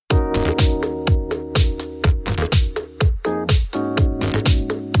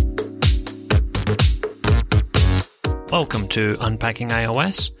Welcome to Unpacking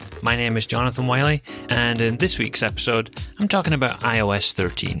iOS. My name is Jonathan Wiley, and in this week's episode, I'm talking about iOS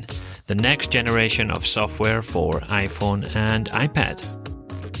 13, the next generation of software for iPhone and iPad.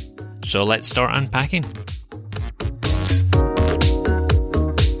 So let's start unpacking.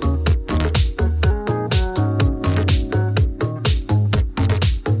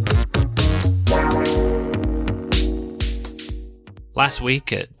 Last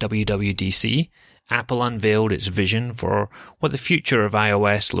week at WWDC, Apple unveiled its vision for what the future of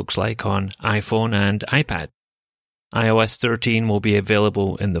iOS looks like on iPhone and iPad. iOS 13 will be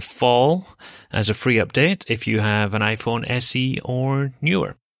available in the fall as a free update if you have an iPhone SE or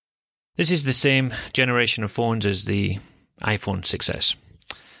newer. This is the same generation of phones as the iPhone 6s.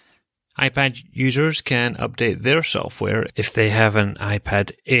 iPad users can update their software if they have an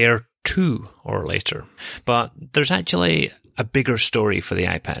iPad Air 2 or later. But there's actually a bigger story for the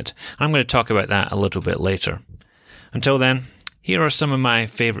iPad. I'm going to talk about that a little bit later. Until then, here are some of my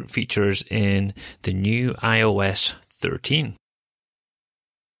favorite features in the new iOS 13.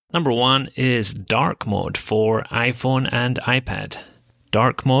 Number one is dark mode for iPhone and iPad.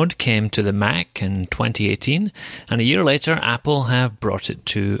 Dark mode came to the Mac in 2018, and a year later, Apple have brought it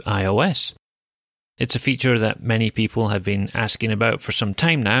to iOS. It's a feature that many people have been asking about for some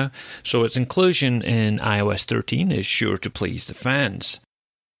time now, so its inclusion in iOS 13 is sure to please the fans.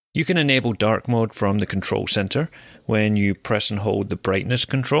 You can enable dark mode from the control center when you press and hold the brightness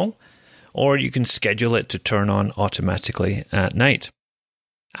control, or you can schedule it to turn on automatically at night.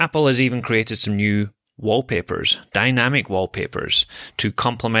 Apple has even created some new wallpapers, dynamic wallpapers, to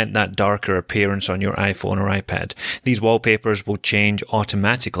complement that darker appearance on your iPhone or iPad. These wallpapers will change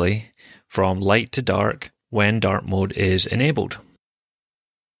automatically from light to dark when dark mode is enabled.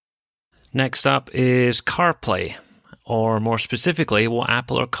 Next up is CarPlay, or more specifically what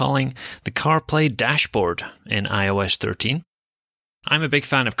Apple are calling the CarPlay dashboard in iOS 13. I'm a big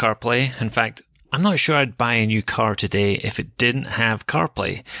fan of CarPlay. In fact, I'm not sure I'd buy a new car today if it didn't have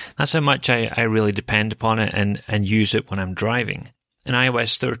CarPlay. That's how much I really depend upon it and use it when I'm driving. In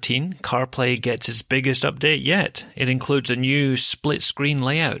iOS 13, CarPlay gets its biggest update yet. It includes a new split-screen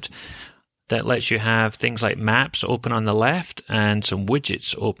layout that lets you have things like maps open on the left and some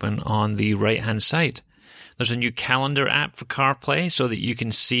widgets open on the right-hand side. There's a new calendar app for CarPlay so that you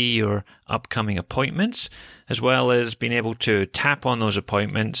can see your upcoming appointments, as well as being able to tap on those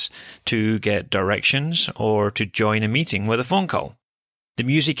appointments to get directions or to join a meeting with a phone call. The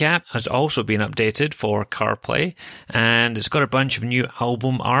music app has also been updated for CarPlay, and it's got a bunch of new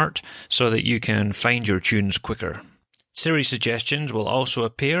album art so that you can find your tunes quicker. Siri suggestions will also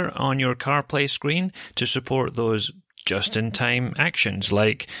appear on your CarPlay screen to support those just-in-time actions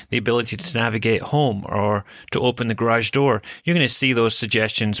like the ability to navigate home or to open the garage door. You're going to see those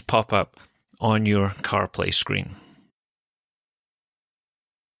suggestions pop up on your CarPlay screen.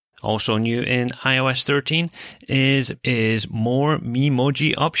 Also new in iOS 13 is more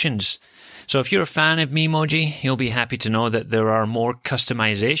Memoji options. So if you're a fan of Memoji, you'll be happy to know that there are more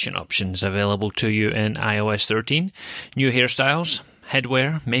customization options available to you in iOS 13. New hairstyles,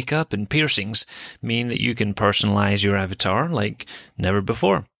 headwear, makeup, and piercings mean that you can personalize your avatar like never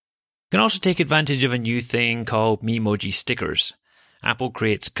before. You can also take advantage of a new thing called Memoji stickers. Apple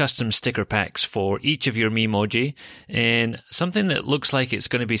creates custom sticker packs for each of your Memoji in something that looks like it's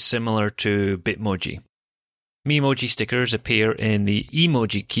going to be similar to Bitmoji. Memoji stickers appear in the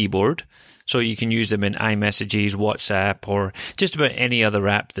emoji keyboard, so you can use them in iMessages, WhatsApp, or just about any other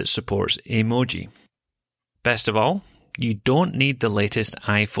app that supports emoji. Best of all, you don't need the latest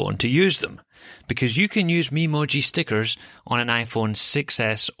iPhone to use them, because you can use Memoji stickers on an iPhone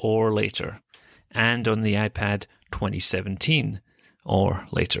 6s or later, and on the iPad 2017 or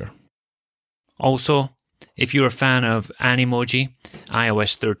later. Also, if you're a fan of Animoji,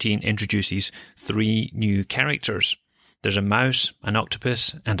 iOS 13 introduces 3 new characters. There's a mouse, an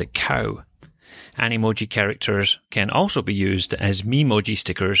octopus, and a cow. Animoji characters can also be used as Memoji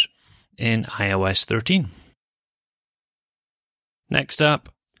stickers in iOS 13. Next up,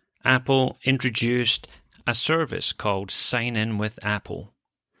 Apple introduced a service called Sign In with Apple.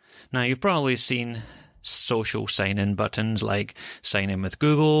 Now, you've probably seen social sign-in buttons like sign in with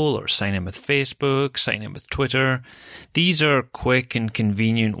Google or sign in with Facebook, sign in with Twitter. These are quick and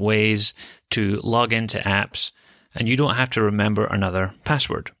convenient ways to log into apps, and you don't have to remember another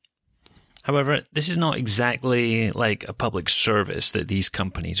password. However, this is not exactly like a public service that these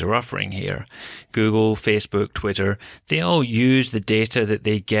companies are offering here. Google, Facebook, Twitter, they all use the data that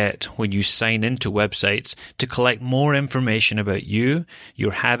they get when you sign into websites to collect more information about you,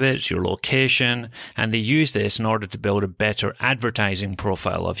 your habits, your location, and they use this in order to build a better advertising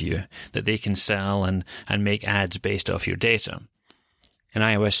profile of you that they can sell and make ads based off your data. In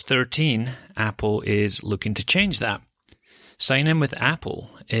iOS 13, Apple is looking to change that. Sign In with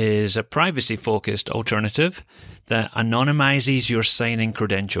Apple is a privacy-focused alternative that anonymizes your sign-in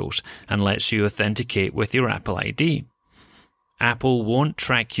credentials and lets you authenticate with your Apple ID. Apple won't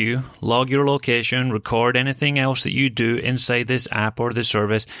track you, log your location, record anything else that you do inside this app or the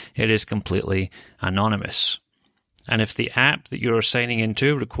service. It is completely anonymous. And if the app that you're signing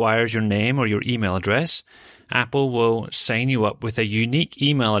into requires your name or your email address, Apple will sign you up with a unique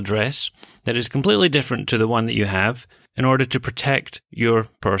email address that is completely different to the one that you have in order to protect your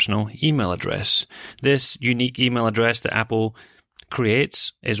personal email address. This unique email address that Apple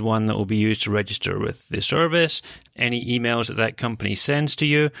creates is one that will be used to register with the service. Any emails that that company sends to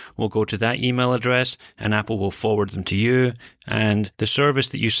you will go to that email address and Apple will forward them to you, and the service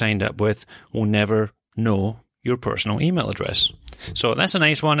that you signed up with will never know your personal email address. So that's a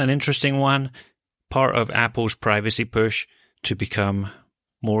nice one, an interesting one, part of Apple's privacy push to become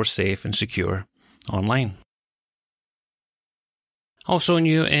more safe and secure online. Also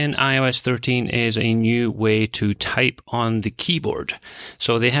new in iOS 13 is a new way to type on the keyboard.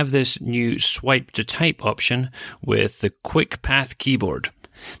 So they have this new swipe to type option with the Quick Path keyboard.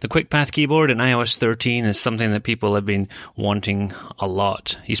 The Quick Path keyboard in iOS 13 is something that people have been wanting a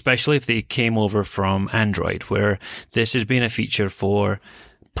lot, especially if they came over from Android, where this has been a feature for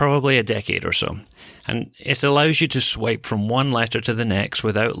probably a decade or so. And it allows you to swipe from one letter to the next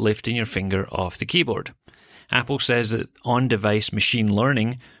without lifting your finger off the keyboard. Apple says that on-device machine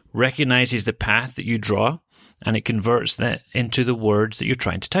learning recognizes the path that you draw and it converts that into the words that you're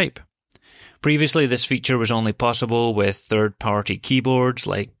trying to type. Previously, this feature was only possible with third-party keyboards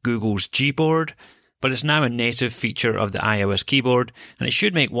like Google's Gboard, but it's now a native feature of the iOS keyboard, and it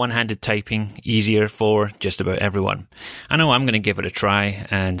should make one-handed typing easier for just about everyone. I know I'm going to give it a try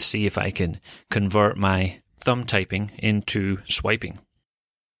and see if I can convert my thumb typing into swiping.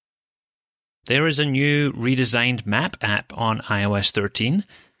 There is a new redesigned map app on iOS 13.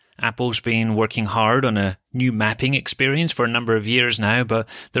 Apple's been working hard on a new mapping experience for a number of years now, but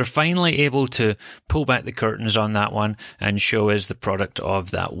they're finally able to pull back the curtains on that one and show us the product of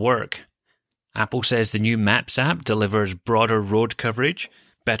that work. Apple says the new Maps app delivers broader road coverage,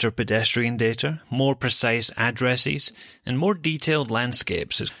 better pedestrian data, more precise addresses, and more detailed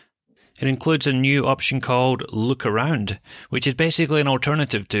landscapes. It includes a new option called Look Around, which is basically an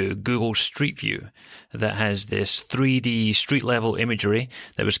alternative to Google Street View that has this 3D street-level imagery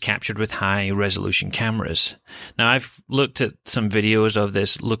that was captured with high-resolution cameras. Now, I've looked at some videos of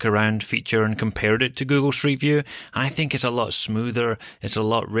this Look Around feature and compared it to Google Street View, and I think it's a lot smoother, it's a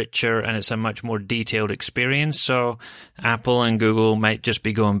lot richer, and it's a much more detailed experience. So Apple and Google might just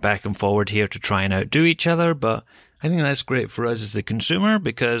be going back and forward here to try and outdo each other, but I think that's great for us as the consumer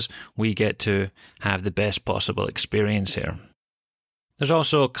because we get to have the best possible experience here. There's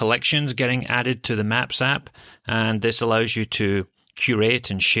also collections getting added to the Maps app, and this allows you to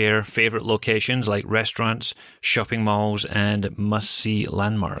curate and share favorite locations like restaurants, shopping malls, and must-see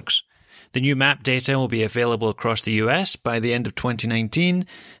landmarks. The new map data will be available across the US by the end of 2019,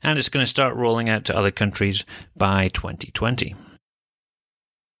 and it's going to start rolling out to other countries by 2020.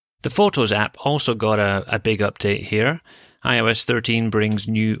 The Photos app also got a big update here. iOS 13 brings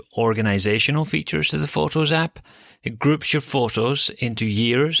new organizational features to the Photos app. It groups your photos into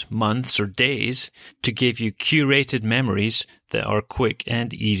years, months, or days to give you curated memories that are quick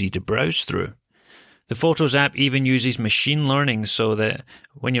and easy to browse through. The Photos app even uses machine learning so that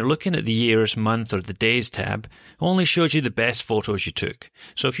when you're looking at the years, month, or the days tab, it only shows you the best photos you took.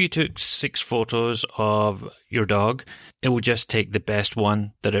 So if you took 6 photos of your dog, it will just take the best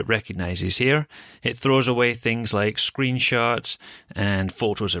one that it recognizes here. It throws away things like screenshots and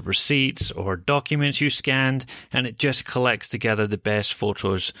photos of receipts or documents you scanned, and it just collects together the best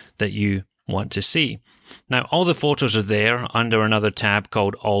photos that you want to see. Now, all the photos are there under another tab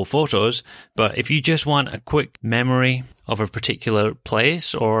called All Photos, but if you just want a quick memory of a particular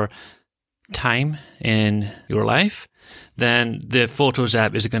place or time in your life, then the Photos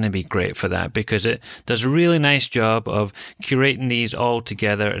app is going to be great for that because it does a really nice job of curating these all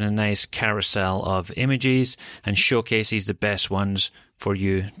together in a nice carousel of images and showcases the best ones for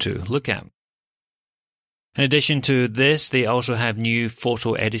you to look at. In addition to this, they also have new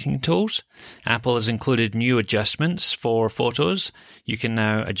photo editing tools. Apple has included new adjustments for photos. You can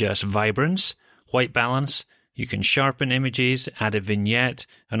now adjust vibrance, white balance, you can sharpen images, add a vignette,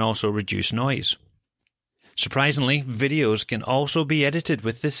 and also reduce noise. Surprisingly, videos can also be edited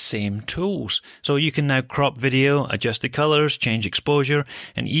with the same tools. So you can now crop video, adjust the colors, change exposure,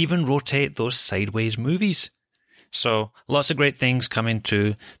 and even rotate those sideways movies. So lots of great things coming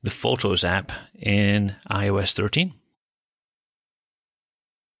to the Photos app in iOS 13.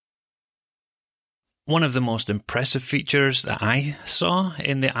 One of the most impressive features that I saw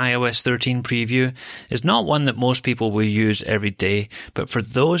in the iOS 13 preview is not one that most people will use every day, but for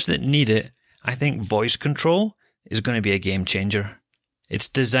those that need it, I think voice control is going to be a game changer. It's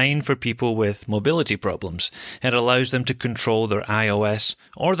designed for people with mobility problems. It allows them to control their iOS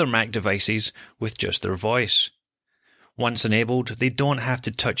or their Mac devices with just their voice. Once enabled, they don't have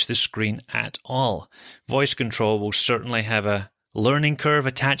to touch the screen at all. Voice control will certainly have a learning curve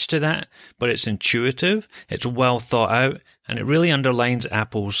attached to that, but it's intuitive, it's well thought out, and it really underlines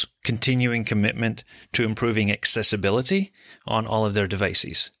Apple's continuing commitment to improving accessibility on all of their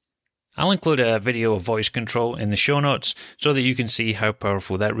devices. I'll include a video of voice control in the show notes so that you can see how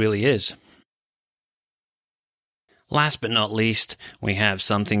powerful that really is. Last but not least, we have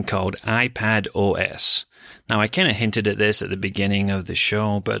something called iPad OS. Now, I kind of hinted at this at the beginning of the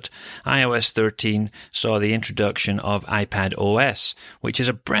show, but iOS 13 saw the introduction of iPad OS, which is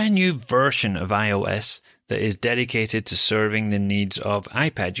a brand new version of iOS that is dedicated to serving the needs of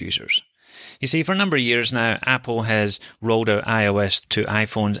iPad users. You see, for a number of years now, Apple has rolled out iOS to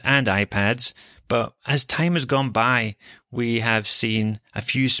iPhones and iPads, but as time has gone by, we have seen a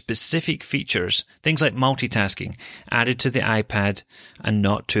few specific features, things like multitasking, added to the iPad and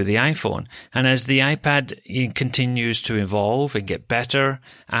not to the iPhone. And as the iPad continues to evolve and get better,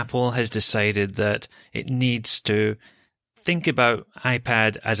 Apple has decided that it needs to think about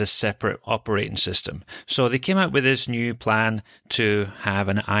iPad as a separate operating system. So they came out with this new plan to have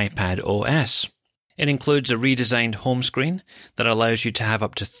an iPad OS. It includes a redesigned home screen that allows you to have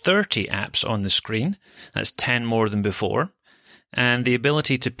up to 30 apps on the screen. That's 10 more than before. And the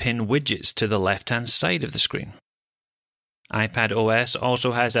ability to pin widgets to the left-hand side of the screen. iPad OS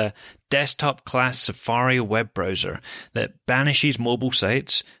also has a desktop-class Safari web browser that banishes mobile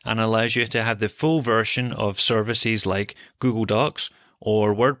sites and allows you to have the full version of services like Google Docs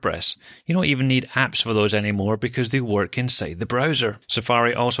or WordPress. You don't even need apps for those anymore because they work inside the browser.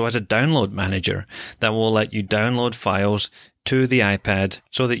 Safari also has a download manager that will let you download files to the iPad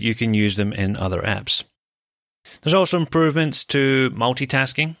so that you can use them in other apps. There's also improvements to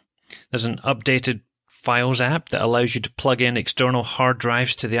multitasking. There's an updated Files app that allows you to plug in external hard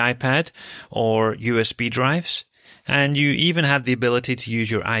drives to the iPad or USB drives. And you even have the ability to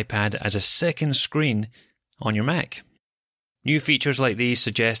use your iPad as a second screen on your Mac. New features like these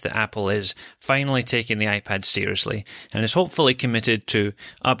suggest that Apple is finally taking the iPad seriously and is hopefully committed to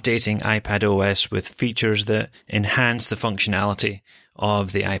updating iPad OS with features that enhance the functionality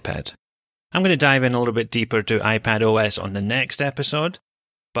of the iPad. I'm going to dive in a little bit deeper to iPad OS on the next episode,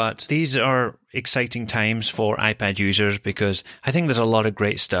 but these are exciting times for iPad users because I think there's a lot of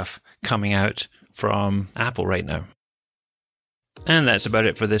great stuff coming out from Apple right now. And that's about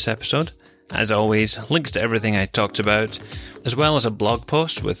it for this episode. As always, links to everything I talked about, as well as a blog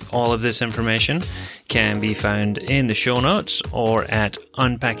post with all of this information, can be found in the show notes or at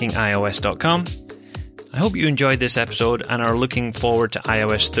unpackingios.com. I hope you enjoyed this episode and are looking forward to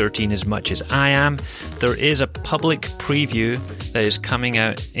iOS 13 as much as I am. There is a public preview that is coming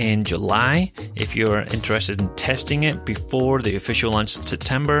out in July if you're interested in testing it before the official launch in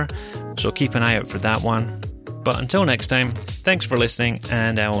September, so keep an eye out for that one. But until next time, thanks for listening,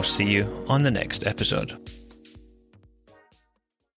 and I will see you on the next episode.